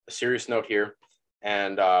serious note here,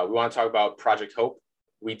 and we want to talk about Project Hope.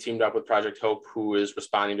 We teamed up with Project Hope, who is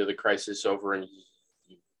responding to the crisis over in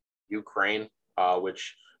Ukraine,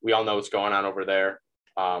 which we all know what's going on over there.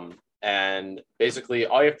 And basically,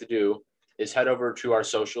 all you have to do is head over to our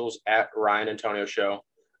socials at Ryan Antonio Show.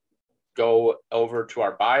 Go over to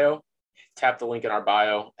our bio, tap the link in our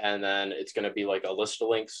bio, and then it's going to be like a list of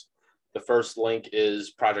links. The first link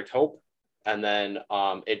is Project Hope, and then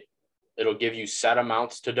it'll give you set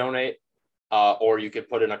amounts to donate, or you could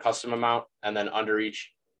put in a custom amount, and then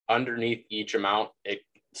underneath each amount, it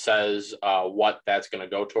says what that's going to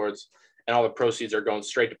go towards, and all the proceeds are going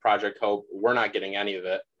straight to Project Hope. We're not getting any of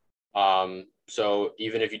it. So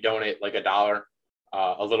even if you donate like $1,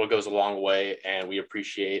 a little goes a long way, and we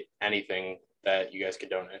appreciate anything that you guys could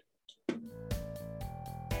donate.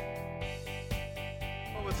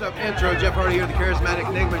 What's up, intro? Jeff Hardy here, the Charismatic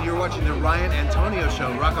Enigma, and you're watching the Ryan Antonio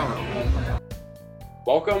Show. Rock on.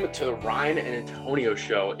 Welcome to the Ryan and Antonio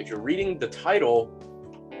Show. If you're reading the title,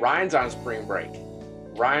 Ryan's on spring break.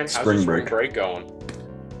 Ryan, how's your spring break going?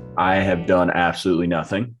 I have done absolutely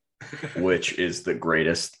nothing, which is the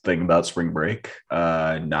greatest thing about spring break.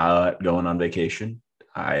 Not going on vacation.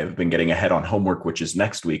 I have been getting ahead on homework, which is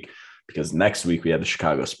next week, because next week we have the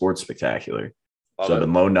Chicago Sports Spectacular. So I've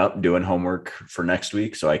been loading up doing homework for next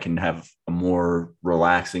week so I can have a more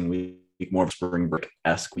relaxing week, more of a spring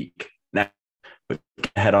break-esque week. Next, but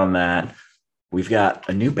ahead on that, we've got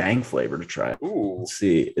a new Bang flavor to try. Ooh. Let's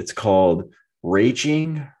see. It's called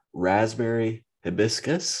Raging Raspberry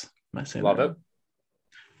Hibiscus. Am I saying Love that? it.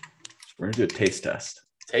 So we're going to do a taste test.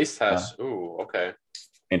 Taste test. Ooh, okay.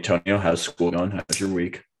 Antonio, how's school going? How's your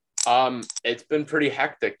week? It's been pretty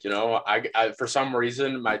hectic, you know. I for some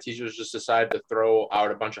reason my teachers just decided to throw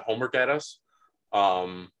out a bunch of homework at us.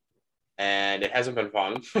 And it hasn't been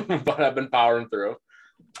fun, but I've been powering through.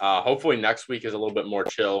 Hopefully next week is a little bit more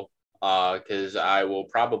chill, because I will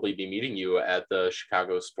probably be meeting you at the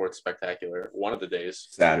Chicago Sports Spectacular one of the days.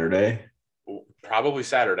 Saturday. Probably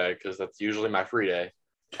Saturday, because that's usually my free day.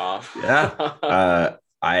 Yeah.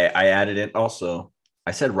 I added it also.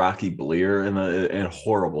 I said Rocky Bleer and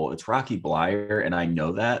horrible. It's Rocky Blyer, and I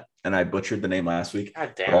know that, and I butchered the name last week.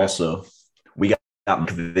 God damn but it. Also, we got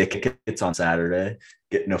the tickets on Saturday,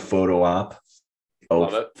 getting a photo op.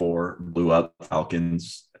 For blew up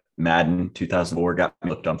Falcons Madden 2004, got me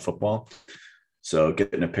hooked on football. So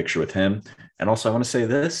getting a picture with him, and also I want to say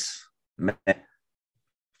this, man.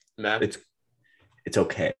 It's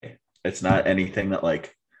okay. It's not anything that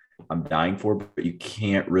like I'm dying for, but you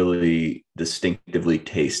can't really distinctively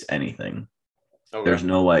taste anything. Okay. There's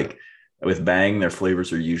no like with Bang, their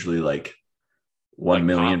flavors are usually like 1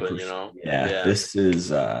 million. Poppin', you know? Yeah, this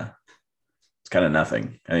is it's kind of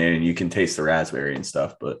nothing. I mean, you can taste the raspberry and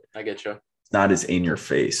stuff, but I get you. It's not as in your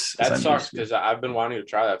face. That sucks because I've been wanting to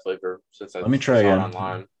try that flavor since I Let me try saw again. it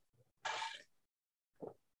online.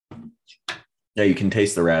 Yeah, you can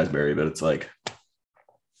taste the raspberry, but it's like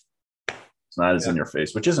it's not as in your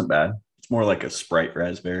face, which isn't bad. It's more like a Sprite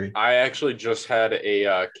raspberry. I actually just had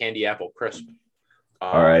a candy apple crisp.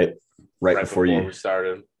 All right. Right before we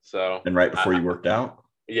started. So and right before you worked out?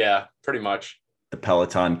 Yeah, pretty much. The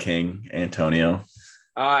Peloton King, Antonio.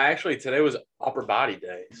 Actually, today was upper body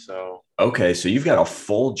day. So okay, so you've got a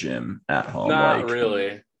full gym at home. Not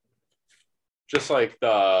really. Just like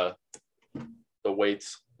the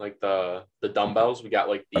weights, like the dumbbells. We got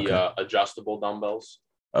like the adjustable dumbbells.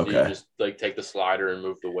 Okay. So you just like take the slider and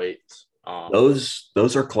move the weights.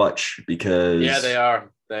 Those are clutch because they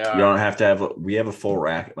are. You don't have to have. We have a full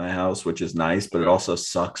rack at my house, which is nice, but it also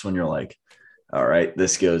sucks when you're like, all right,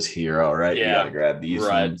 this goes here. All right, you got to grab these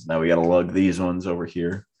ones. Now we got to lug these ones over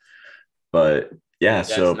here. But yeah,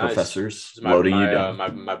 so nice. Professors loading you down.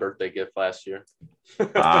 My birthday gift last year.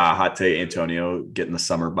 Hot take, Antonio getting the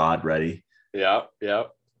summer bod ready. Yeah.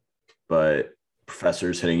 But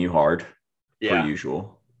professors hitting you hard per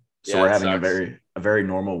usual. So we're having a very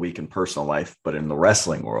normal week in personal life, but in the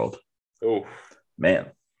wrestling world, oh man,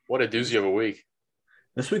 what a doozy of a week.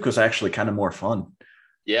 This week was actually kind of more fun.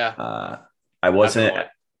 Yeah. I wasn't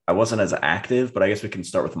as active, but I guess we can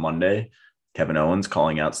start with Monday. Kevin Owens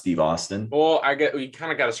calling out Steve Austin. Well, we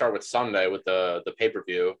kind of got to start with Sunday with the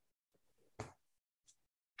pay-per-view.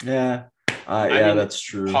 Yeah. I mean, that's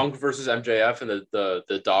true. Punk versus MJF and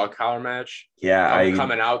the dog collar match. Yeah.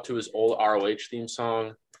 Coming out to his old ROH theme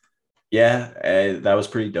song. Yeah, that was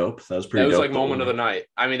pretty dope. That was like moment of the night.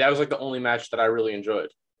 I mean, that was like the only match that I really enjoyed.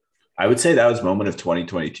 I would say that was moment of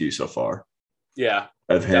 2022 so far. Yeah.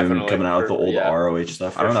 Of him coming out with the old ROH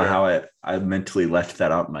stuff. I don't know how I mentally left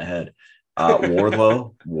that out in my head.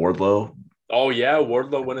 Wardlow. Oh yeah,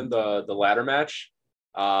 Wardlow winning the ladder match.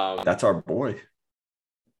 That's our boy.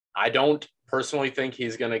 I don't personally think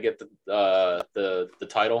he's gonna get the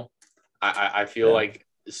title. I feel like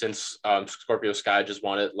since Scorpio Sky just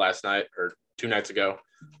won it last night or 2 nights ago,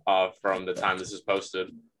 from the time this is posted,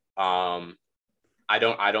 I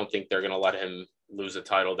don't think they're gonna let him lose a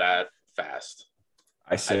title that fast.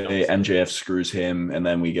 I say MJF screws him, and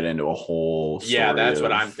then we get into a whole story. Yeah, that's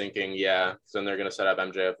what I'm thinking. Yeah, so then they're gonna set up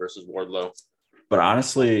MJF versus Wardlow. But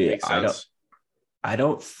honestly, I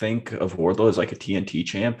don't think of Wardlow as like a TNT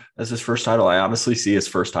champ as his first title. I honestly see his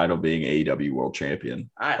first title being AEW World Champion.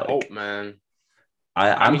 I hope, man.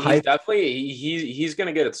 I'm hyped. He's definitely he's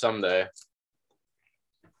gonna get it someday.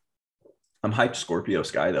 I'm hyped Scorpio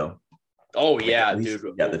Sky though. Oh yeah,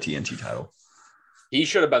 dude. Yeah, the TNT title. He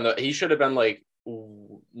should have been like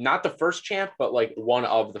not the first champ, but like one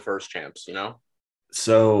of the first champs, you know?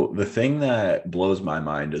 So the thing that blows my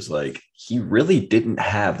mind is like he really didn't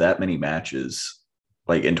have that many matches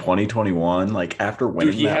like in 2021, like after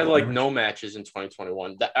winning. Dude, he had like no matches in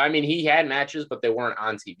 2021. I mean, he had matches, but they weren't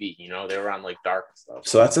on TV, you know, they were on like Dark and stuff.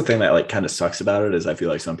 So that's the thing that like kind of sucks about it is I feel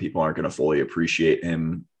like some people aren't going to fully appreciate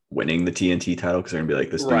him winning the TNT title because they're gonna be like,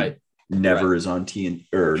 this dude never is on TNT,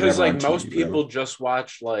 or because like most people just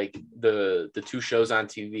watch like the 2 shows on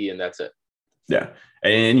TV and that's it. Yeah,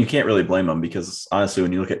 and you can't really blame them because honestly,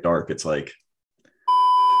 when you look at Dark, it's like,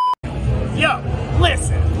 yo,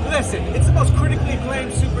 listen, it's the most critically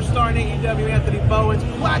acclaimed superstar in AEW, Anthony Bowens,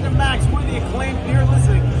 Platinum Max, worthy acclaimed. You're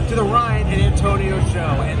listening to the Ryan and Antonio Show,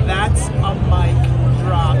 and that's a mic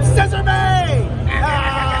drop. Sesame!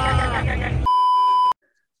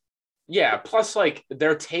 Yeah, plus like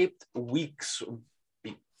they're taped weeks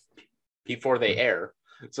before they air.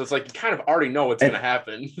 So it's like you kind of already know what's going to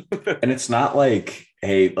happen. And it's not like,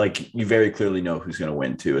 hey, like you very clearly know who's going to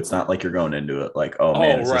win too. It's not like you're going into it like, oh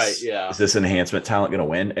man, is this enhancement talent going to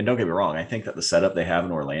win? And don't get me wrong, I think that the setup they have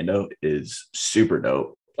in Orlando is super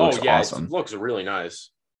dope. Awesome. It looks really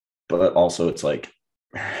nice. But also it's like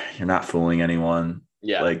you're not fooling anyone.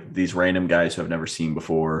 Yeah. Like these random guys who I've never seen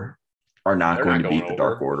before are not going to beat the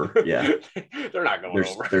Dark Order. Yeah. They're not going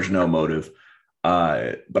over. There's no motive.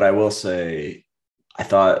 But I will say I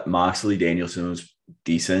thought Moxley Danielson was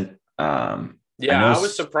decent. I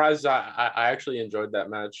was surprised. I actually enjoyed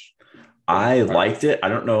that match. I liked it. I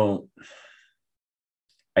don't know.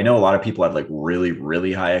 I know a lot of people had like really,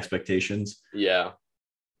 really high expectations. Yeah.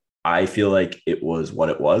 I feel like it was what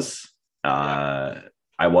it was. It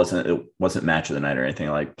wasn't match of the night or anything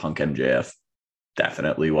like Punk MJF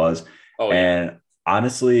definitely was. And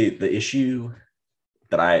honestly, the issue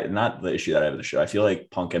that I have in the show, I feel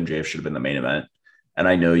like Punk MJF should have been the main event. And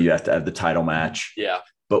I know you have to have the title match. Yeah.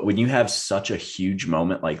 But when you have such a huge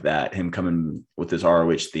moment like that, him coming with his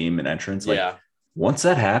ROH theme and entrance, like once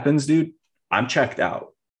that happens, dude, I'm checked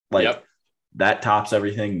out. Like that tops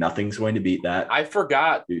everything. Nothing's going to beat that. I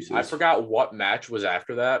forgot what match was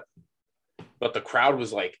after that, but the crowd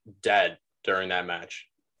was like dead during that match.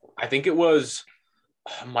 I think it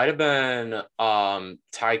might have been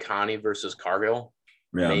Ty Connie versus Cargill.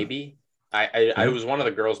 Yeah. Maybe. It was one of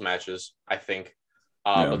the girls' matches, I think.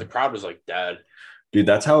 But the crowd was like dead. Dude,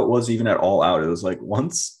 that's how it was even at All Out. It was like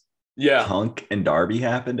once Punk and Darby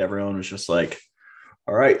happened, everyone was just like,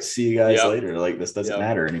 all right, see you guys later. Like this doesn't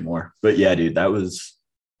matter anymore. But yeah, dude, it was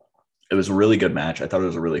a really good match. I thought it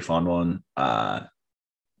was a really fun one.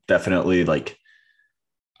 Definitely like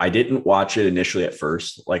I didn't watch it initially at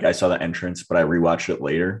first. Like I saw the entrance, but I rewatched it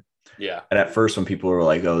later. Yeah. And at first when people were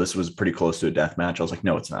like, oh, this was pretty close to a death match, I was like,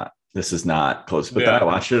 no, it's not. This is not close. But then I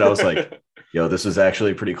watched it. I was like, yo, this was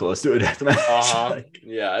actually pretty close to a death match.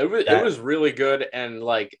 It was really good. And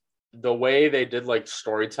like the way they did like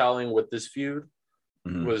storytelling with this feud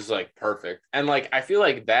was like perfect. And like I feel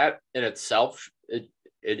like that in itself,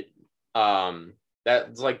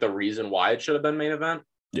 that's like the reason why it should have been main event.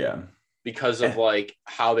 Yeah. Because of like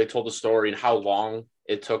how they told the story and how long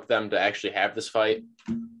it took them to actually have this fight.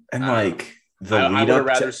 And like I would have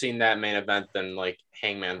rather seen that main event than like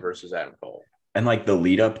Hangman versus Adam Cole. And like the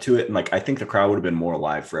lead up to it, and like I think the crowd would have been more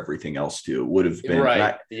alive for everything else too. It would have been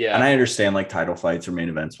right. And I understand like title fights or main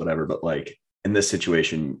events, whatever, but like in this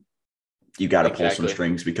situation, you got to pull some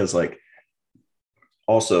strings because like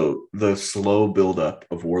also the slow buildup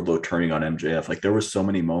of Wardlow turning on MJF, like there was so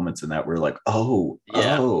many moments in that where like,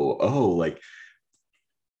 like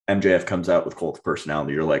MJF comes out with cult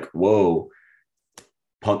personality. You're like, whoa.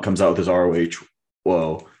 Punk comes out with his ROH.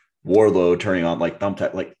 Whoa. Wardlow turning on like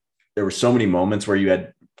Thumbtack. Like there were so many moments where you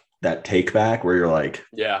had that take back where you're like,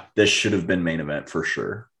 yeah, this should have been main event for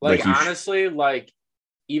sure. Like honestly, like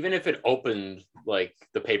even if it opened like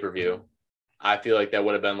the pay-per-view, I feel like that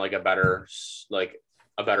would have been like a better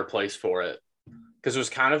place for it. because it was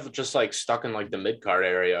kind of just like stuck in like the mid card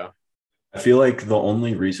area. I feel like the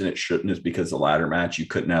only reason it shouldn't is because the ladder match, you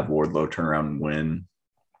couldn't have Wardlow turn around and win.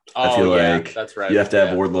 I feel like that's right. You have to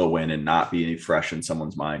have Wardlow win and not be fresh in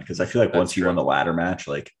someone's mind. Because I feel like once you won the ladder match,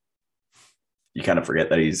 like you kind of forget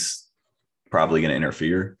that he's probably going to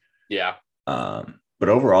interfere. Yeah. But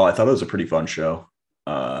overall, I thought it was a pretty fun show.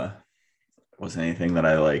 Wasn't anything that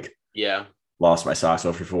I like. Yeah. Lost my socks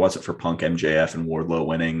over. If it wasn't for Punk, MJF, and Wardlow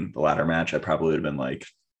winning the ladder match, I probably would have been like,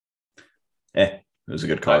 it was a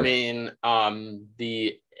good card. I mean,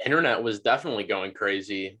 the internet was definitely going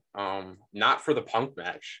crazy. Not for the Punk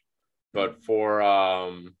match, but for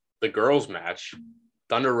the girls match,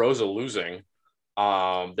 Thunder Rosa losing.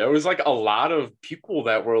 There was like a lot of people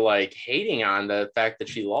that were like hating on the fact that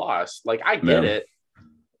she lost. Like, I get it.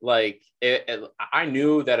 Like, I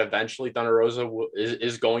knew that eventually Thunder Rosa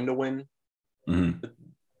is going to win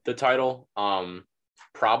the title.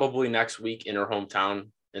 Probably next week in her hometown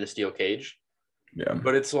in a steel cage. Yeah.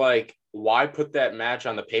 But it's like, why put that match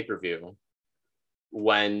on the pay-per-view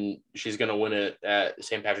when she's going to win it at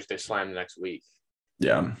St. Patrick's Day Slam the next week?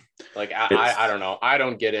 Yeah. Like, I don't know. I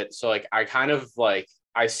don't get it. So, like, I kind of, like,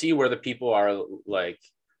 I see where the people are, like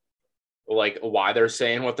why they're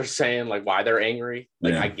saying what they're saying, like, why they're angry.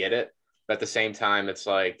 Like, I get it. But at the same time, it's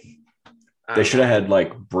like, they should have had,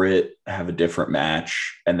 like, Britt have a different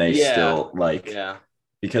match, and they still, like,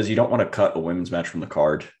 because you don't want to cut a women's match from the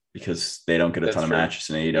card because they don't get a ton of matches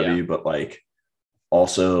in AEW, but, like,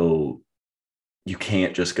 also you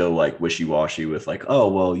can't just go, like, wishy-washy with, like, oh,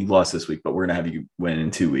 well, you lost this week, but we're going to have you win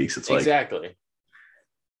in 2 weeks. It's like, exactly.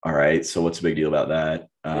 All right, so what's the big deal about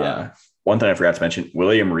that? One thing I forgot to mention,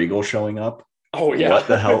 William Regal showing up. Oh, yeah. What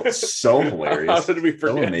the hell? So hilarious. How did we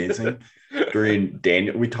forget? So amazing. During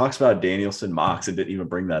Daniel, we talked about Danielson Mox and didn't even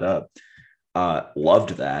bring that up.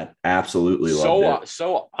 Loved that. Absolutely loved it.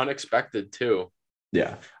 So unexpected, too.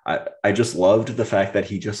 Yeah. I just loved the fact that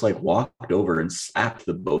he just, like, walked over and slapped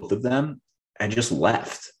the both of them and just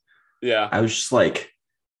left. Yeah. I was just like,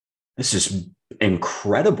 this is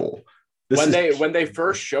incredible. When they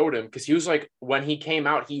first showed him, because he was like, when he came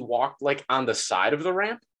out, he walked like on the side of the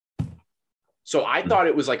ramp. So I thought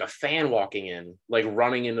it was like a fan walking in, like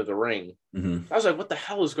running into the ring. I was like, what the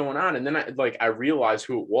hell is going on? And then I realized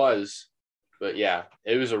who it was. But yeah,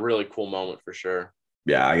 it was a really cool moment for sure.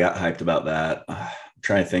 Yeah, I got hyped about that. I'm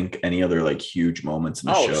trying to think any other like huge moments in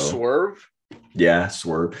the show. Swerve. Yeah,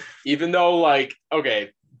 Swerve. Even though, like,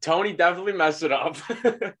 okay, Tony definitely messed it up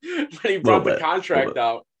when he brought the contract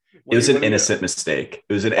out. It was an innocent mistake.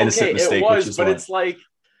 It was an innocent mistake. It was, but it's like,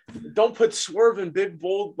 don't put Swerve in big,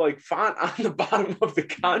 bold, like, font on the bottom of the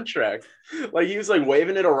contract. Like, he was, like,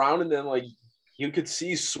 waving it around, and then, like, you could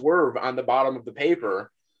see Swerve on the bottom of the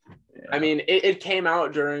paper. Yeah. I mean, it came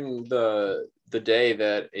out during the day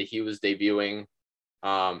that he was debuting.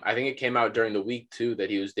 I think it came out during the week, too, that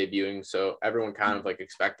he was debuting, so everyone kind of, like,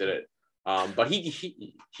 expected it. But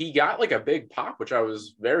he got, like, a big pop, which I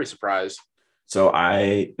was very surprised. So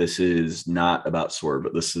this is not about Swerve,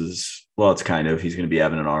 but this is, well, it's kind of, he's going to be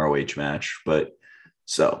having an ROH match. But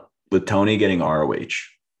so with Tony getting ROH,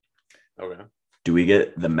 okay, do we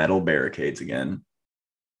get the metal barricades again,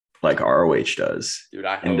 like ROH does? Dude,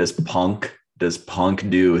 I hope. And does Punk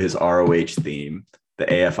do his ROH theme, the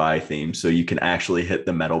AFI theme, so you can actually hit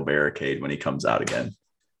the metal barricade when he comes out again?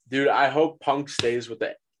 Dude, I hope Punk stays with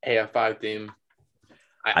the AFI theme.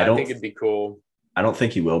 I think it'd be cool. I don't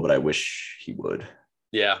think he will, but I wish he would.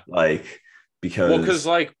 Yeah. Like, because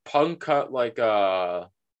like Punk cut like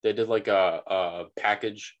they did like a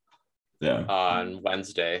package on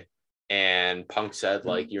Wednesday, and Punk said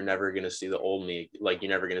like you're never gonna see the old me, like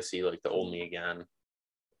you're never gonna see like the old me again.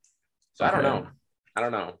 So I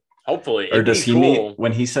don't know. Hopefully. Or does he mean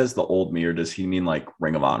when he says the old me, or does he mean like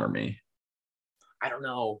Ring of Honor me? I don't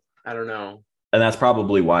know. And that's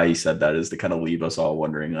probably why he said that, is to kind of leave us all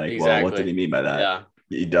wondering, like, well, what did he mean by that? Yeah.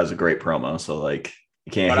 He does a great promo, so like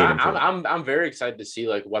you can't hate him for it. I'm very excited to see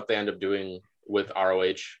like what they end up doing with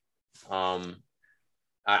ROH.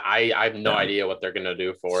 I have no idea what they're gonna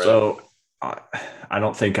do for it. So I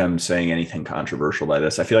don't think I'm saying anything controversial by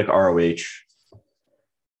this. I feel like ROH,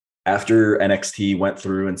 after NXT went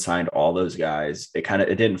through and signed all those guys, it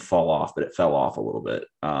didn't fall off, but it fell off a little bit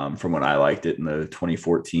from when I liked it in the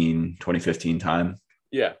 2014, 2015 time.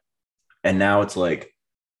 Yeah. And now it's like,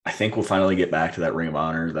 I think we'll finally get back to that Ring of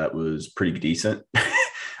Honor that was pretty decent.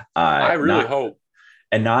 I really hope.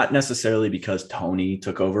 And not necessarily because Tony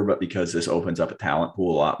took over, but because this opens up a talent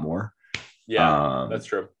pool a lot more. Yeah, that's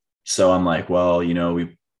true. So I'm like, well,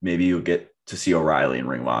 maybe you'll get to see O'Reilly in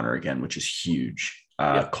Ring of Honor again, which is huge.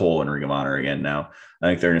 Cole and Ring of Honor again now. I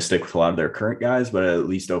think they're going to stick with a lot of their current guys, but it at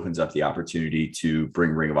least opens up the opportunity to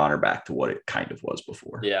bring Ring of Honor back to what it kind of was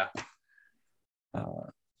before. Yeah.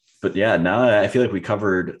 But yeah, now I feel like we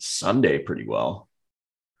covered Sunday pretty well.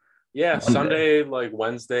 Yeah, Sunday, like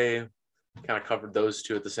Wednesday, kind of covered those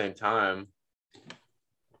two at the same time.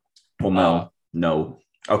 Well, no.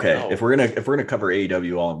 Okay, no. If we're gonna cover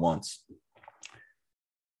AEW all at once,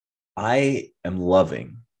 I am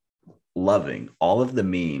loving all of the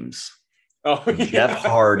memes. Oh, yeah. Jeff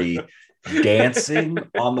Hardy dancing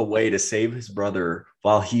on the way to save his brother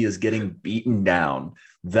while he is getting beaten down.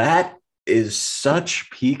 That is such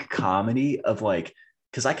peak comedy of like,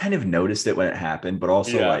 because I kind of noticed it when it happened, but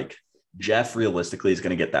also like Jeff realistically is going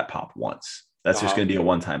to get that pop once. That's just going to be a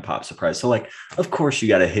one-time pop surprise. So like, of course you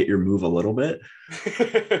got to hit your move a little bit,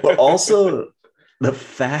 but also the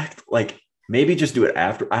fact, like maybe just do it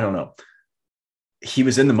after. I don't know. He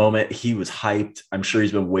was in the moment. He was hyped. I'm sure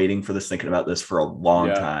he's been waiting for this, thinking about this for a long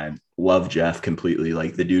time. Love Jeff completely.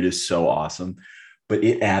 Like the dude is so awesome, but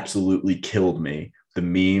it absolutely killed me. The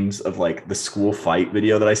memes of like the school fight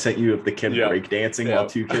video that I sent you of the kid breakdancing while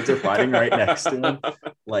two kids are fighting right next to him.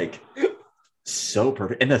 Like so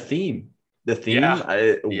perfect. And the theme, what?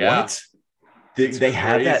 They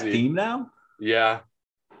have that theme now? Yeah.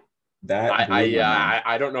 That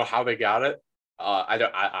I don't know how they got it. I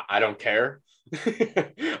don't care.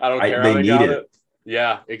 I don't care how they got it.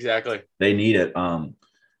 Yeah, exactly. They need it.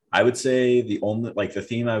 I would say the only like the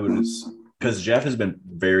theme I was, because Jeff has been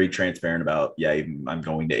very transparent about, I'm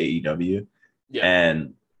going to AEW. Yeah.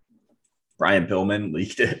 And Brian Pillman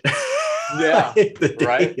leaked it. Yeah.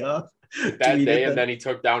 Right. That day, and then he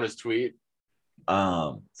took down his tweet.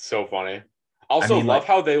 So funny. Also, love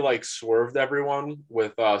how they like swerved everyone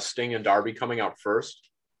with Sting and Darby coming out first.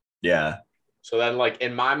 Yeah. So then, like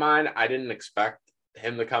in my mind, I didn't expect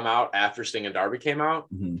him to come out after Sting and Darby came out.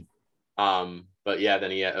 Mm-hmm. But yeah,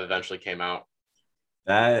 then he eventually came out.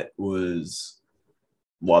 That was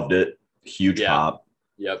loved it. Huge pop.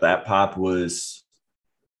 Yep. That pop was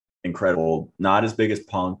incredible. Not as big as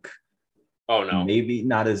Punk. Oh no. Maybe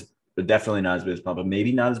not as, but definitely not as big as Punk, but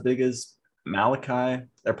maybe not as big as Malachi.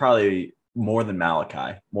 They're probably more than Malachi.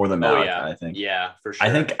 I think. Yeah, for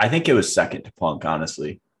sure. I think it was second to Punk,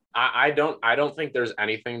 honestly. I don't think there's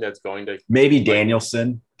anything that's going to maybe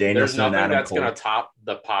Danielson. There's nothing and Adam that's Cole. Gonna top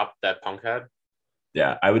the pop that Punk had.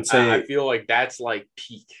 Yeah, I would say I feel like that's like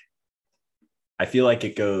peak. I feel like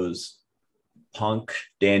it goes Punk,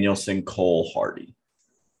 Danielson, Cole, Hardy.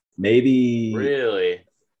 Maybe really.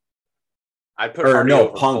 I put Hardy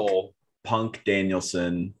over Cole. Punk,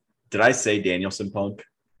 Danielson. Did I say Danielson, Punk?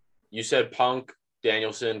 You said Punk,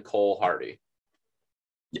 Danielson, Cole, Hardy.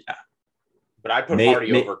 Yeah. But I put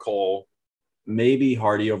Hardy over Cole. Maybe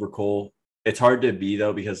Hardy over Cole. It's hard to be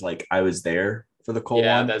though, because like I was there for the Cole one.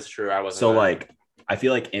 Yeah, that's true. I wasn't. So like I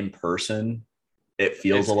feel like in person it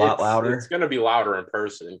feels a lot louder. It's gonna be louder in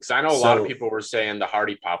person, because I know a lot of people were saying the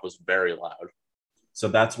Hardy pop was very loud. So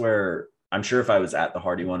that's where I'm sure if I was at the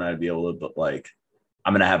Hardy one, I'd be able to, but like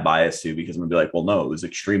I'm gonna have bias too, because I'm gonna be like, well, no, it was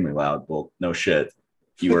extremely loud. Well, no shit.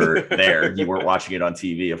 You were there. You weren't watching it on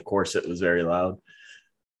TV. Of course it was very loud.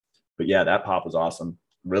 But yeah, that pop was awesome.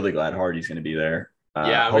 Really glad Hardy's going to be there.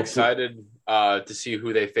 I'm excited to see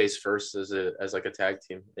who they face first as like a tag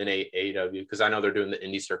team in AEW, because I know they're doing the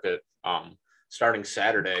indie circuit starting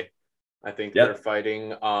Saturday. I think they're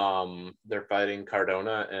fighting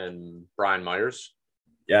Cardona and Brian Myers.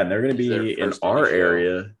 Yeah, and they're going to be in our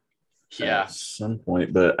area at some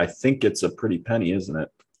point, but I think it's a pretty penny, isn't it?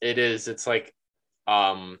 It is. It's like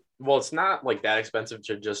well, it's not like that expensive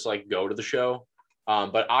to just like go to the show.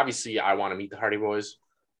 But obviously I want to meet the Hardy Boys,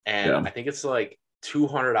 and I think it's like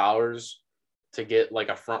 $200 to get like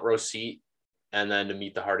a front row seat and then to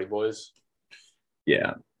meet the Hardy Boys.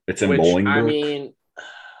 Yeah. It's in Bolingbrook. I mean,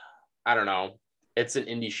 I don't know. It's an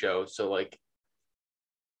indie show. So like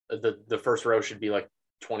the first row should be like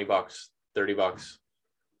 $20, $30.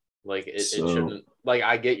 Like it shouldn't, like,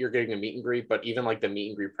 I get you're getting a meet and greet, but even like the meet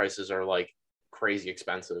and greet prices are like crazy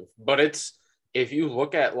expensive. But if you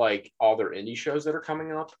look at like all their indie shows that are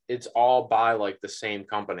coming up, it's all by like the same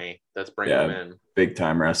company that's bringing them in. Big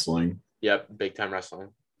Time Wrestling. Yep, Big Time Wrestling.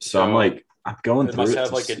 So I'm going through. Must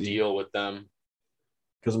have like a deal with them.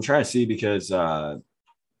 Because I'm trying to see, because and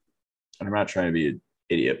I'm not trying to be an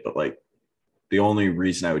idiot, but like the only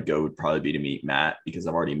reason I would go would probably be to meet Matt, because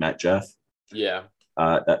I've already met Jeff. Yeah.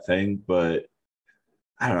 That thing, but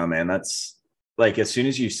I don't know, man. That's like, as soon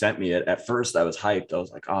as you sent me it, at first I was hyped. I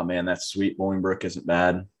was like, oh man, that's sweet. Bolingbrook isn't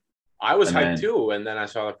bad. I was hyped too, and then I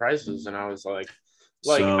saw the prices and I was like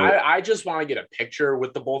I just want to get a picture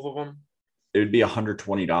with the both of them. it would be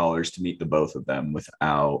 $120 to meet the both of them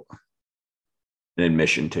without an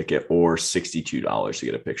admission ticket, or $62 to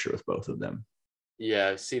get a picture with both of them.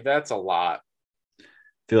 Yeah, see, that's a lot. I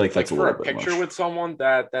feel like that's like a for little a bit picture much. with someone,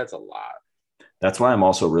 that's a lot. That's why I'm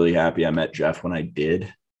also really happy I met Jeff when I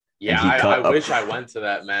did. Yeah, I wish I went to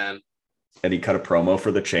that, man. And he cut a promo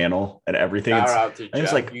for the channel and everything. Shout out to It was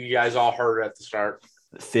Jeff. like You guys all heard it at the start.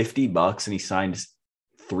 $50, and he signed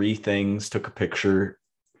 3 things, took a picture.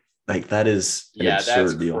 Like, that is an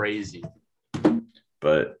absurd deal. Crazy.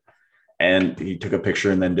 And he took a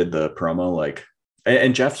picture and then did the promo. Like,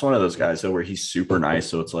 and Jeff's one of those guys though where he's super nice.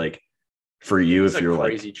 So it's like, for you, He's if you're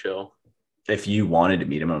crazy like chill, if you wanted to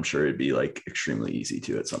meet him, I'm sure it'd be like extremely easy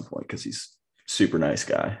to at some point because he's super nice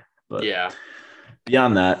guy. But yeah.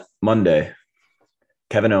 Beyond that, Monday,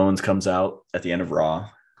 Kevin Owens comes out at the end of Raw,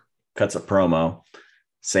 cuts a promo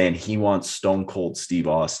saying he wants Stone Cold Steve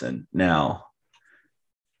Austin. Now,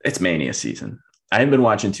 it's Mania season. I haven't been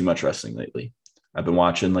watching too much wrestling lately. I've been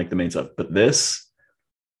watching like the main stuff, but this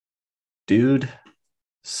dude,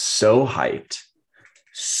 so hyped.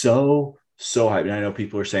 So hyped. And I know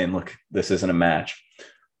people are saying, look, this isn't a match.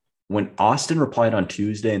 When Austin replied on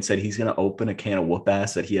Tuesday and said he's going to open a can of whoop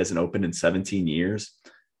ass that he hasn't opened in 17 years,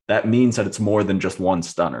 that means that it's more than just one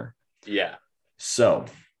stunner. Yeah. So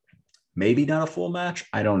maybe not a full match.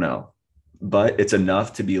 I don't know. But it's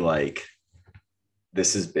enough to be like,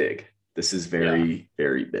 this is big. This is very,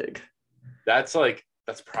 very big. That's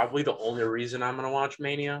probably the only reason I'm going to watch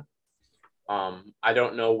Mania. I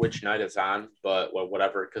don't know which night it's on, but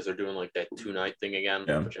whatever, because they're doing like that 2-night thing again,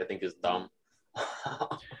 which I think is dumb.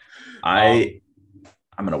 I'm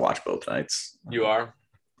gonna watch both nights. You are?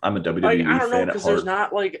 I'm a WWE I don't know, fan because there's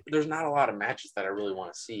not a lot of matches that I really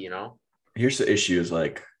want to see, you know? Here's the issue is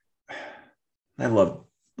like, I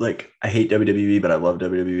hate WWE, but I love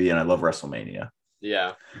WWE and I love WrestleMania.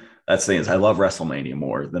 Yeah. That's the thing is I love WrestleMania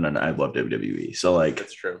more than I love WWE. So like,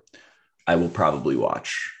 that's true. I will probably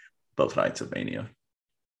watch both nights of Mania.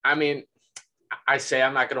 I mean, I say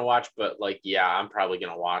I'm not going to watch, but like, yeah, I'm probably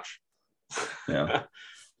going to watch. Yeah.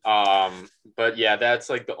 But yeah, that's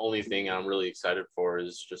like the only thing I'm really excited for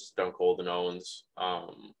is just Stone Cold and Owens.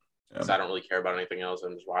 Because I don't really care about anything else.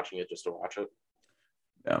 I'm just watching it just to watch it.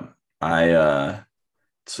 Yeah.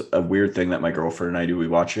 It's a weird thing that my girlfriend and I do. We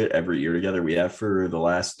watch it every year together. We have for the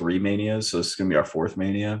last 3 Manias. So this is going to be our 4th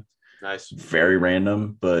Mania. Nice. Very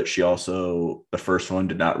random, but she also, the first one,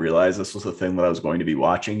 did not realize this was a thing that I was going to be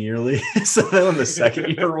watching yearly. So then when the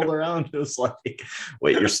second year rolled around, it was like,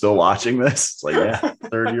 wait, you're still watching this? It's like, yeah.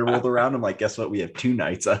 3rd year rolled around. I'm like, guess what? We have 2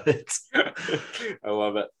 nights of it. I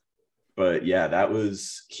love it. But yeah, that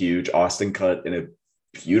was huge. Austin cut in a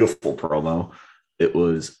beautiful promo. It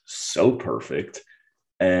was so perfect.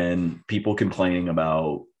 And people complaining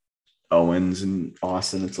about Owens and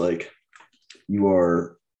Austin, it's like, you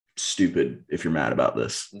are stupid if you're mad about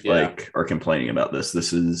this, or complaining about this.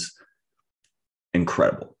 This is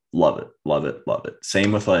incredible. Love it.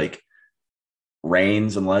 Same with like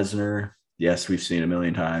Reigns and Lesnar. Yes, we've seen it a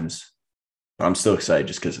million times, but I'm still excited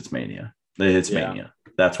just because it's Mania. It's Mania.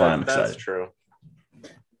 That's why I'm excited. That's true.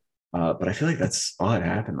 But I feel like that's all that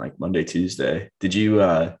happened like Monday, Tuesday. Did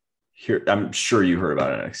you hear? I'm sure you heard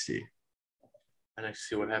about NXT.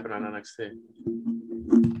 NXT, what happened on NXT?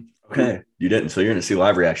 Okay, you didn't. So you're going to see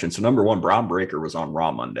live reaction. So number 1, Braun Breaker was on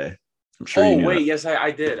Raw Monday. I'm sure you knew that. Yes,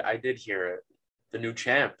 I did. I did hear it. The new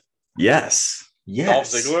champ. Yes. Dolph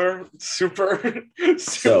Ziggler.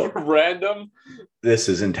 Super random. This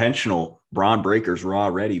is intentional. Braun Breaker's Raw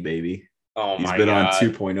ready, baby. Oh my God. He's been on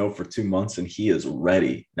 2.0 for 2 months, and he is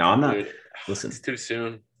ready. Now, I'm not. Dude, listen. It's too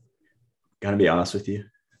soon. Gotta be honest with you. I'm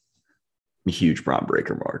a huge Braun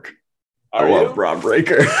Breaker mark. I love Braun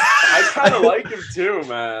Breaker. I kind of like him too,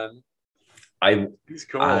 man. He's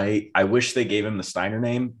cool. I wish they gave him the Steiner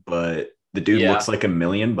name, but the dude looks like $1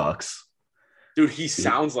 million. Dude, he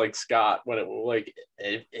sounds like Scott when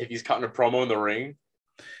if he's cutting a promo in the ring.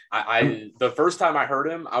 I the first time I heard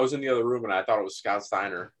him, I was in the other room and I thought it was Scott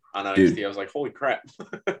Steiner on NXT. Dude, I was like, holy crap.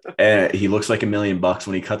 And he looks like $1 million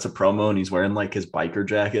when he cuts a promo and he's wearing like his biker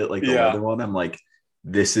jacket, like the leather one. I'm like,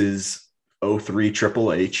 this is 03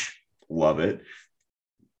 Triple H. Love it.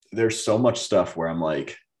 There's so much stuff where I'm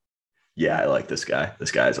like, yeah, I like this guy.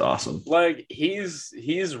 This guy's awesome. Like he's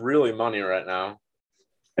really money right now.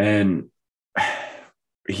 And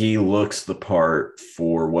he looks the part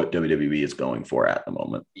for what WWE is going for at the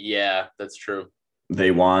moment. Yeah, that's true.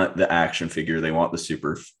 They want the action figure. They want the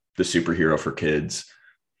superhero for kids.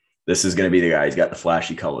 This is going to be the guy. He's got the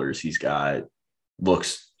flashy colors.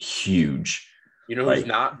 Looks huge. You know who's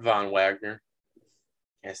not? Von Wagner.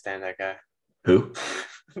 Can't stand that guy. Who?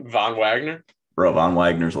 Von Wagner. Bro, Von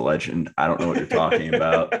Wagner's a legend. I don't know what you're talking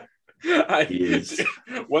about.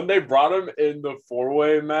 When they brought him in the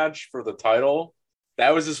 4-way match for the title,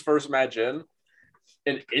 that was his first match in.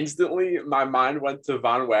 And instantly my mind went to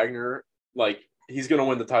Von Wagner, like, he's gonna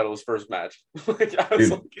win the title his first match. Like, I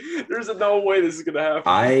was like, there's no way this is gonna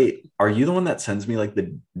happen. Are you the one that sends me like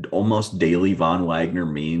the almost daily Von Wagner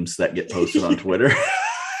memes that get posted on Twitter?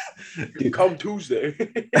 Dude, come Tuesday.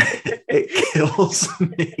 It kills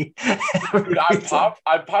me. Dude,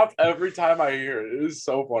 I pop every time I hear it. It is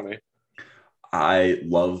so funny.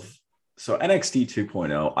 So NXT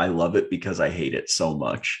 2.0, I love it because I hate it so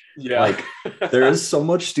much. Yeah. Like, there is so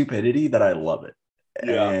much stupidity that I love it.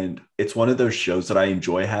 Yeah. And it's one of those shows that I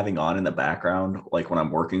enjoy having on in the background, like when I'm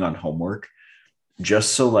working on homework,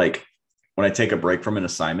 just so like when I take a break from an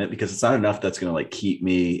assignment, because it's not enough that's going to like keep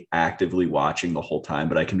me actively watching the whole time,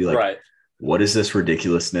 but I can be like, right. What is this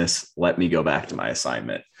ridiculousness? Let me go back to my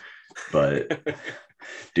assignment. But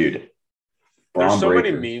dude, there's so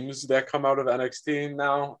many memes that come out of NXT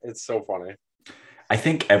now. It's so funny. I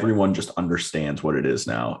think everyone just understands what it is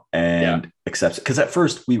now and accepts it. Because at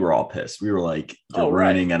first we were all pissed. We were like, you're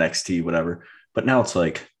ruining NXT, whatever. But now it's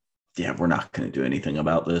like, yeah, we're not going to do anything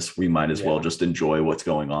about this. We might as well just enjoy what's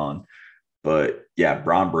going on. But yeah,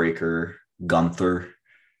 Braun Breaker, Gunther.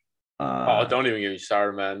 Don't even get me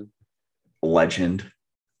started, man. Legend.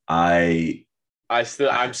 I'm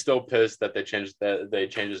still pissed that they changed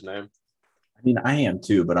his name. I mean, I am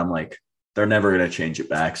too, but I'm like, they're never going to change it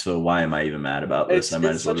back. So why am I even mad about this? I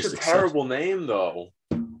might as well just accept. It's such a terrible name, though.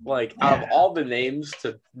 Like, out of all the names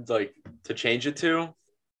to change it to,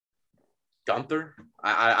 Gunther,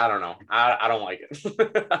 I don't know. I don't like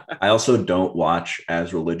it. I also don't watch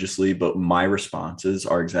as religiously, but my responses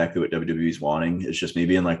are exactly what WWE's wanting. It's just me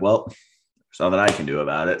being like, well, there's nothing I can do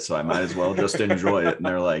about it, so I might as well just enjoy it. And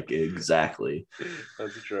they're like, exactly.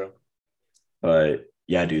 That's true. But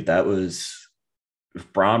yeah, dude, that was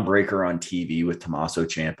Braun Breaker on TV with Tommaso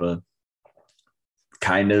Ciampa.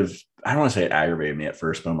 Kind of, I don't want to say it aggravated me at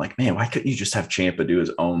first, but I'm like, man, why couldn't you just have Ciampa do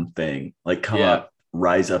his own thing? Like, come up,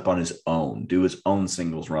 rise up on his own, do his own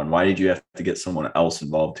singles run. Why did you have to get someone else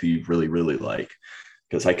involved who you really, really like?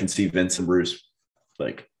 Because I can see Vince and Bruce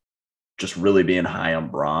like just really being high on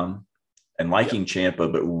Braun and liking Ciampa,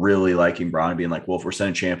 but really liking Braun and being like, well, if we're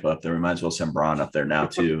sending Ciampa up there, we might as well send Braun up there now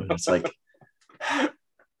too. And it's like,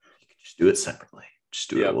 just do it separately. Just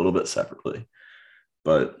do it a little bit separately.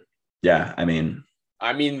 But yeah, I mean,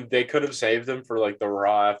 they could have saved him for like the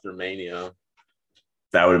Raw after Mania.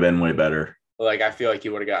 That would have been way better. Like, I feel like he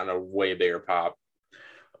would have gotten a way bigger pop.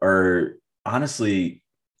 Or honestly,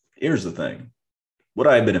 here's the thing. Would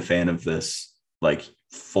I have been a fan of this? Like,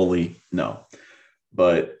 fully? No.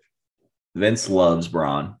 But Vince loves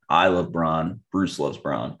Braun. I love Braun. Bruce loves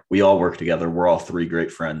Braun. We all work together. We're all three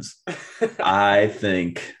great friends. I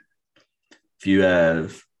think if you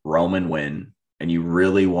have Roman win and you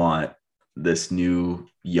really want this new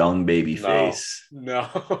young baby face, no.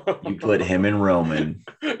 You put him and Roman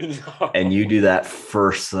and you do that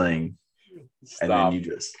first thing. Stop. And then you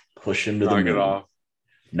just push him to the moon. Off.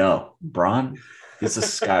 No, Braun, he's a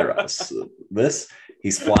skyrocket.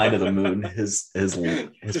 He's flying to the moon. His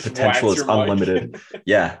potential is unlimited.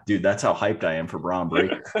 Yeah, dude, that's how hyped I am for Braun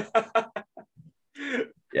Breaker.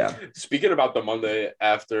 Yeah. Speaking about the Monday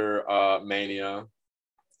after Mania,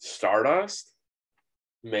 Stardust,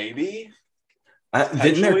 maybe.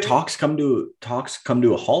 Didn't their talks come to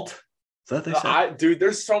a halt? Is that what they said? Dude,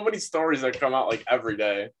 there's so many stories that come out like every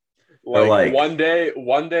day. Like one day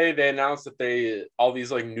they announced that all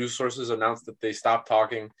these like news sources announced that they stopped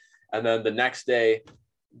talking, and then the next day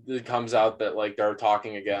it comes out that like they're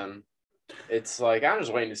talking again. It's like, I'm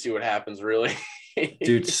just waiting to see what happens, really.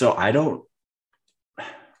 Dude, so I don't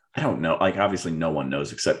know. Like, obviously no one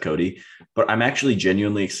knows except Cody, but I'm actually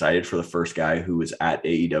genuinely excited for the first guy who was at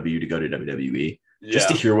AEW to go to WWE just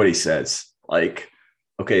to hear what he says. Like,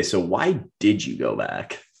 okay, so why did you go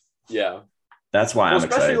back? Yeah. That's why I'm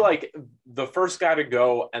especially excited. Like the first guy to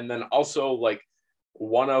go, and then also like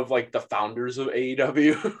one of like the founders of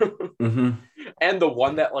AEW mm-hmm. and the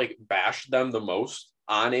one that like bashed them the most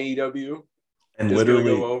on AEW and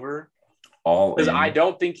literally go over all because I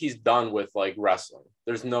don't think he's done with like wrestling.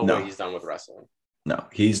 There's no way he's done with wrestling. No,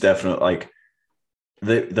 he's definitely like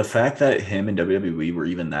the fact that him and WWE were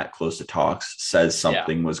even that close to talks says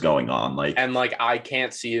something was going on. Like, and like I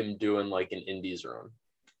can't see him doing like an Indies run.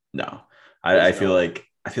 No. I feel like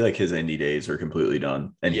his indie days are completely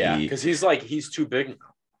done. And because he's too big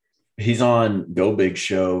now. He's on Go Big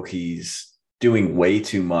Show. He's doing way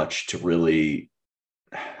too much to really,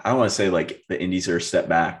 I don't want to say like the indies are a step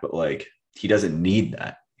back, but like he doesn't need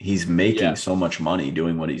that. He's making so much money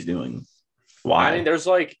doing what he's doing. Why? I mean, there's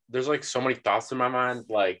like so many thoughts in my mind.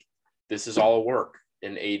 Like, this is all a work,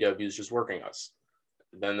 and AEW is just working us.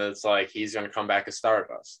 Then it's like he's gonna come back as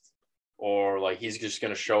Stardust, or like he's just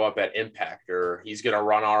gonna show up at Impact, or he's gonna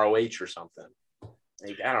run ROH or something.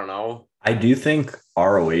 Like, I don't know. I do think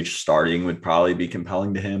ROH starting would probably be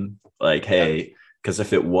compelling to him. Like, hey, because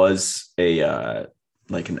if it was a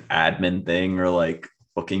like an admin thing or like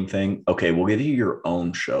booking thing, okay, we'll give you your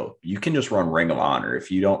own show. You can just run Ring of Honor.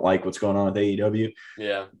 If you don't like what's going on with AEW,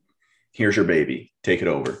 here's your baby. Take it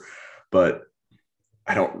over. But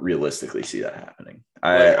I don't realistically see that happening.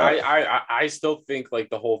 I still think like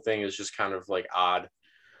the whole thing is just kind of like odd.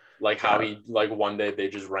 Like how he like one day they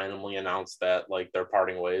just randomly announced that like they're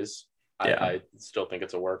parting ways. I still think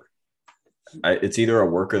it's a work. It's either a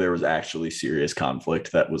work or there was actually serious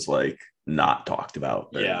conflict that was like not talked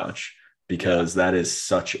about very much, because that is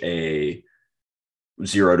such a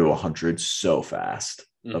 0 to 100 so fast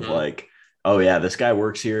of like, oh yeah, this guy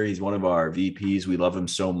works here. He's one of our VPs. We love him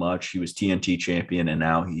so much. He was TNT champion and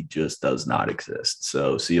now he just does not exist.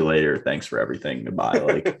 So see you later. Thanks for everything. Goodbye.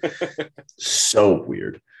 Like so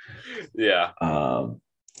weird. Yeah.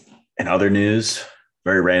 In other news,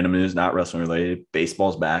 very random news, not wrestling related,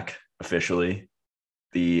 baseball's back officially.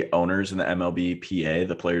 The owners in the MLBPA,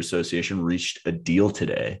 the Players Association, reached a deal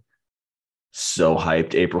today. So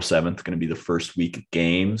hyped. April 7th, going to be the first week of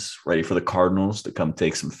games. Ready for the Cardinals to come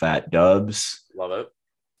take some fat dubs. Love it.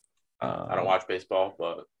 I don't watch baseball,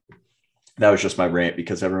 but that was just my rant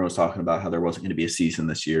because everyone was talking about how there wasn't going to be a season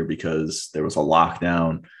this year because there was a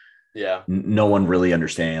lockdown. Yeah. No one really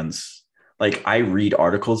understands. Like, I read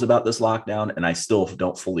articles about this lockdown and I still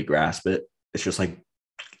don't fully grasp it. It's just like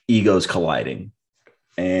egos colliding.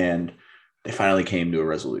 And they finally came to a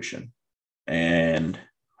resolution. And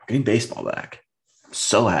we're getting baseball back. I'm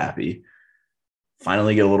so happy.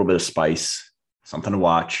 Finally get a little bit of spice, something to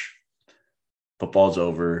watch. Football's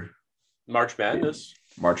over. March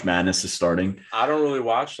Madness is starting. I don't really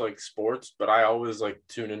watch like sports, but I always like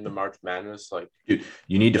tune into March Madness. Like, dude,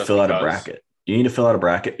 you need to fill out a bracket. You need to fill out a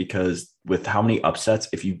bracket because with how many upsets,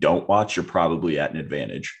 if you don't watch, you're probably at an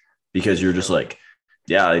advantage because you're just like,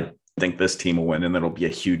 yeah, I think this team will win and it'll be a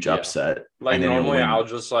huge upset. Like normally I'll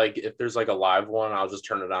just like, if there's like a live one, I'll just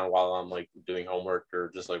turn it on while I'm like doing homework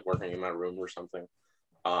or just like working in my room or something.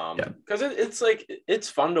 Because it's like, it's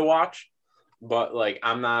fun to watch. But like,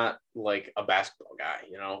 I'm not like a basketball guy,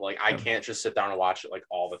 you know, like I can't just sit down and watch it like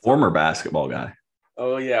all the time. Former basketball guy.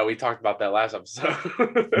 Oh yeah. We talked about that last episode.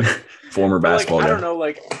 Former basketball guy. I guy. don't know.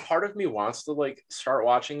 Like part of me wants to like start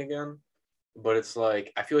watching again, but it's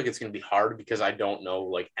like, I feel like it's going to be hard because I don't know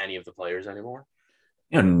like any of the players anymore.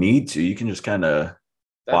 You don't need to, you can just kind of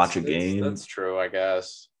watch a game. That's true, I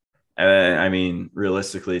guess. And I mean,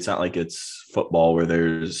 realistically, it's not like it's football where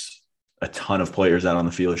there's a ton of players out on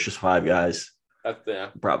the field. It's just 5 guys.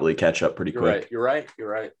 Probably catch up pretty quick. You're right.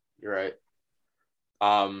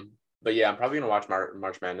 But yeah, I'm probably gonna watch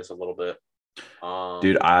March Madness a little bit.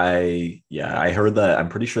 Dude, I heard that. I'm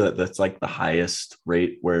pretty sure that that's like the highest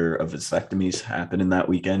rate where a vasectomies happen in that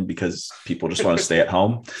weekend because people just want to stay at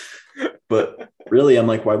home. But really, I'm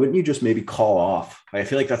like, why wouldn't you just maybe call off? I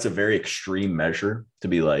feel like that's a very extreme measure to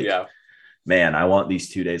be like, man, I want these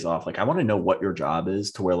 2 days off. Like, I want to know what your job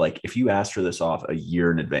is to where, like, if you ask for this off a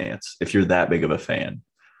year in advance, if you're that big of a fan,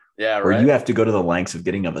 or you have to go to the lengths of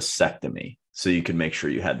getting a vasectomy so you can make sure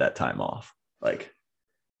you had that time off. Like,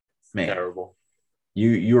 man, terrible.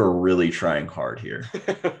 You are really trying hard here.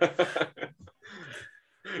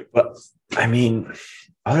 But I mean,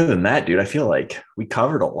 other than that, dude, I feel like we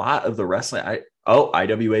covered a lot of the wrestling.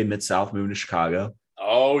 IWA Mid-South moving to Chicago.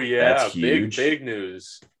 Oh yeah, that's huge. Big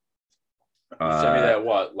news. You sent me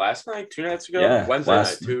that last night, 2 nights ago? Yeah, Wednesday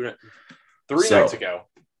night, 3 nights ago,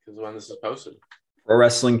 because when this is posted. Pro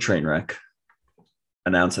Wrestling Trainwreck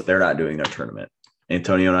announced that they're not doing their tournament.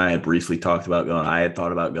 Antonio and I had briefly talked about going. I had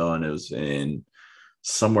thought about going. It was in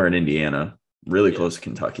somewhere in Indiana, really close to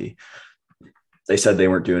Kentucky. They said they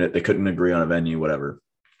weren't doing it. They couldn't agree on a venue, whatever.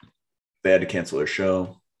 They had to cancel their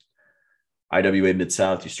show. IWA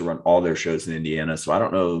Mid-South used to run all their shows in Indiana, so I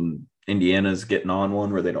don't know. Indiana's getting on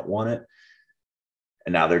one where they don't want it.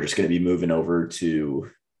 And now they're just going to be moving over to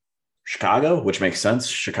Chicago, which makes sense.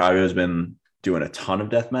 Chicago has been doing a ton of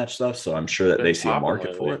deathmatch stuff, so I'm sure that they see a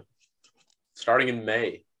market for it. Starting in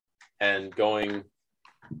May and going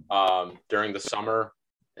during the summer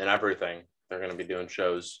and everything, they're going to be doing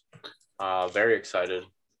shows. Very excited.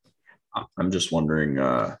 I'm just wondering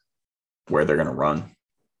where they're going to run.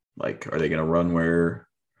 Like, are they going to run where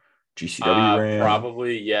GCW ran?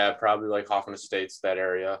 Probably like Hoffman Estates, that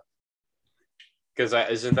area. Because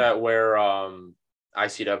isn't that where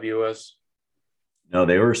ICW is? No,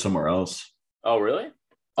 they were somewhere else. Oh, really? Yeah.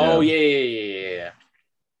 Oh, yeah.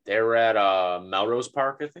 They were at Melrose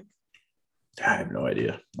Park, I think. I have no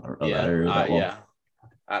idea. I don't know that area that well. Yeah.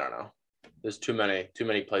 I don't know. There's too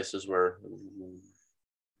many places where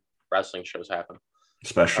wrestling shows happen.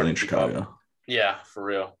 Especially in Chicago. Yeah, for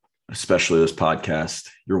real. Especially this podcast,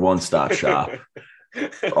 your one-stop shop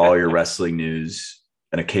for all your wrestling news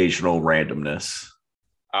and occasional randomness.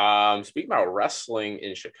 Speaking about wrestling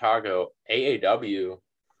in Chicago, AAW,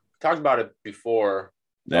 talked about it before,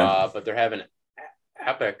 but they're having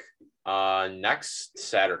Epic next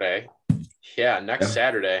Saturday. Yeah, next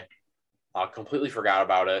Saturday. Completely forgot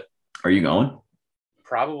about it. Are you going?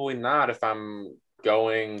 Probably not if I'm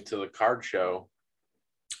going to the card show.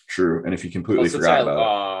 True, and if you completely forgot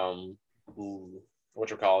about it.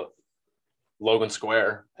 Whatchamacallit, Logan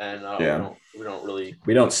Square, and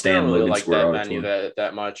we don't stand Logan like Square that venue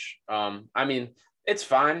that much. I mean, it's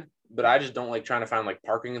fine, but I just don't like trying to find like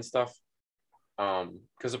parking and stuff.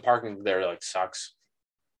 Because the parking there like sucks.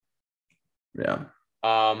 Yeah.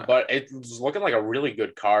 But it's looking like a really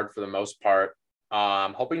good card for the most part.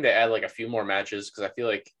 I'm hoping to add like a few more matches because I feel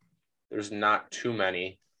like there's not too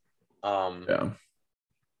many.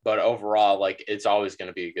 But overall, like it's always going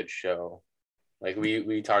to be a good show. Like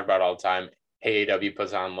we talk about all the time. AAW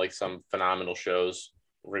puts on like some phenomenal shows,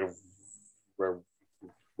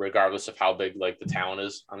 regardless of how big like the talent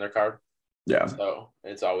is on their card. Yeah. So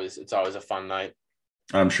it's always a fun night.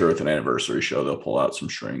 I'm sure with an anniversary show they'll pull out some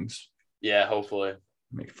strings. Yeah, hopefully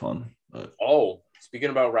make it fun. But speaking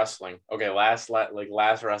about wrestling, okay, last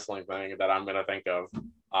wrestling thing that I'm gonna think of.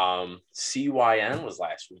 CYN was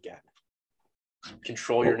last weekend.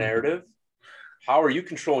 Control your narrative. How are you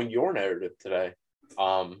controlling your narrative today?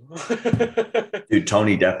 Dude,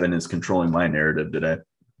 Tony Deppen is controlling my narrative today.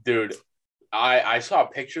 Dude, I saw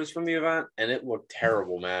pictures from the event and it looked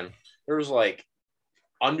terrible, man. There was like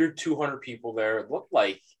under 200 people there. It looked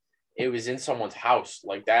like it was in someone's house.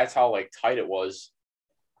 Like that's how like tight it was.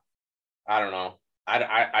 I don't know.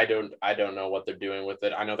 I don't know what they're doing with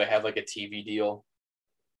it. I know they have like a TV deal.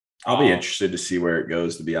 I'll be interested to see where it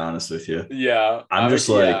goes, to be honest with you. Yeah. I'm just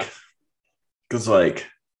like, because like,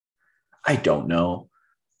 I don't know.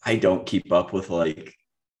 I don't keep up with like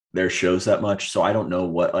their shows that much. So I don't know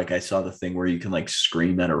what, like I saw the thing where you can like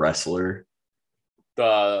scream at a wrestler.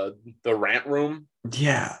 The rant room.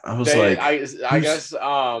 Yeah. I was I guess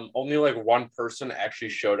only like one person actually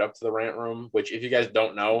showed up to the rant room, which if you guys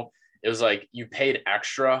don't know, it was like you paid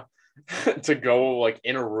extra to go like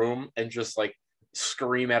in a room and just like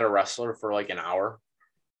scream at a wrestler for like an hour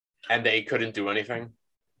and they couldn't do anything.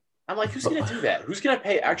 I'm like, who's going to do that? Who's going to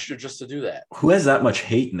pay extra just to do that? Who has that much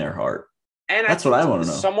hate in their heart? And that's what I want to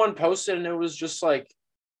know. Someone posted and it was just like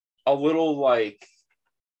a little like,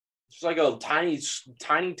 just like a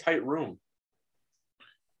tiny tight room.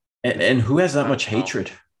 And who has that much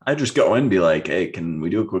hatred? I just go in and be like, hey, can we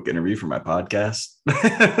do a quick interview for my podcast?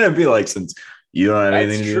 I'd be like, since you don't have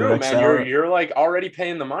anything to do next hour. You're like already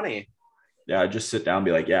paying the money. Yeah, I just sit down and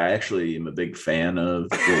be like, yeah, I actually am a big fan of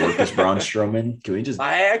your work as Braun Strowman. Can we just...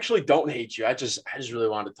 I actually don't hate you. I just really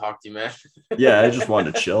wanted to talk to you, man. Yeah, I just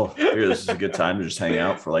wanted to chill. Figure this is a good time to just hang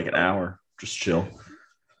out for like an hour. Just chill.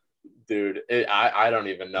 Dude, I don't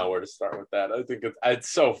even know where to start with that. I think it's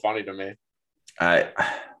so funny to me. I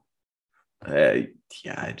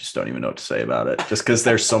just don't even know what to say about it. Just because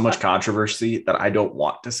there's so much controversy that I don't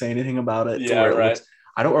want to say anything about it. Yeah, right.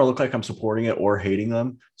 I don't want to look like I'm supporting it or hating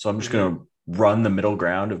them. So I'm just going to run the middle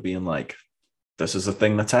ground of being like, this is a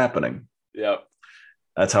thing that's happening. Yep.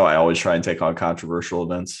 That's how I always try and take on controversial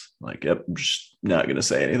events. Like, yep, I'm just not going to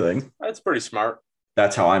say anything. That's pretty smart.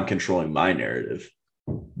 That's how I'm controlling my narrative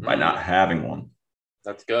by not having one.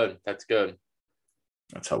 That's good. That's good.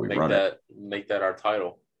 That's how we run it. Make that our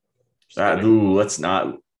title. Let's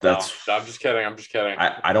not. That's. No, I'm just kidding.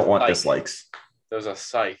 I don't want dislikes. There's a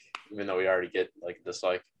psych, even though we already get like a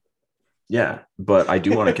dislike. Yeah, but I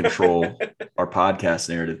do want to control our podcast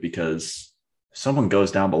narrative because someone goes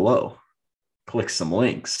down below, clicks some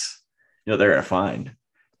links. You know, they're going to find.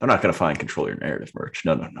 They're not going to find Control Your Narrative merch.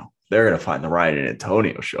 No. They're going to find the Ryan and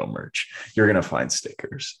Antonio Show merch. You're going to find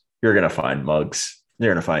stickers. You're going to find mugs.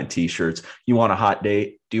 You're going to find T-shirts. You want a hot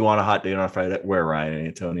date? Do you want a hot date on Friday? Wear a Ryan and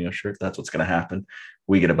Antonio shirt. That's what's going to happen.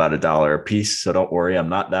 We get about $1 a piece. So don't worry. I'm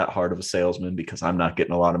not that hard of a salesman because I'm not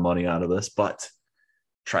getting a lot of money out of this, but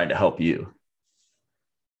trying to help you.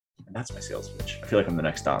 And that's my sales pitch. I feel like I'm the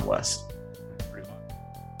next Don West.